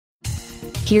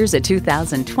Here's a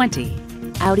 2020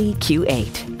 Audi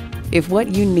Q8. If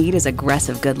what you need is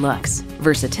aggressive good looks,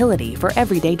 versatility for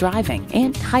everyday driving,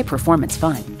 and high-performance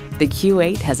fun, the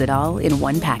Q8 has it all in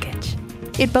one package.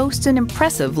 It boasts an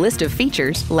impressive list of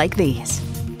features like these: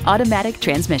 automatic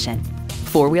transmission,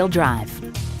 four-wheel drive,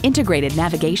 integrated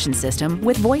navigation system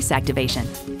with voice activation,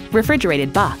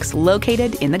 refrigerated box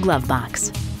located in the glove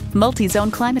box,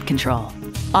 multi-zone climate control,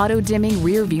 auto-dimming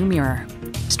rear view mirror,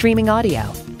 streaming audio,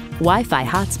 Wi-Fi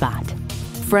hotspot,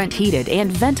 front heated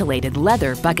and ventilated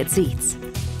leather bucket seats,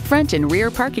 front and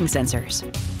rear parking sensors,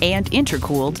 and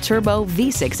intercooled turbo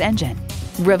V6 engine.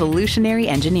 Revolutionary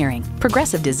engineering,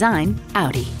 progressive design,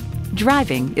 Audi.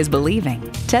 Driving is believing.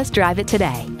 Test drive it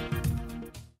today.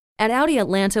 At Audi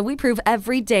Atlanta, we prove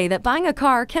every day that buying a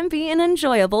car can be an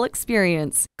enjoyable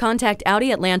experience. Contact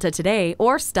Audi Atlanta today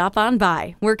or stop on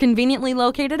by. We're conveniently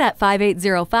located at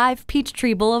 5805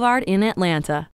 Peachtree Boulevard in Atlanta.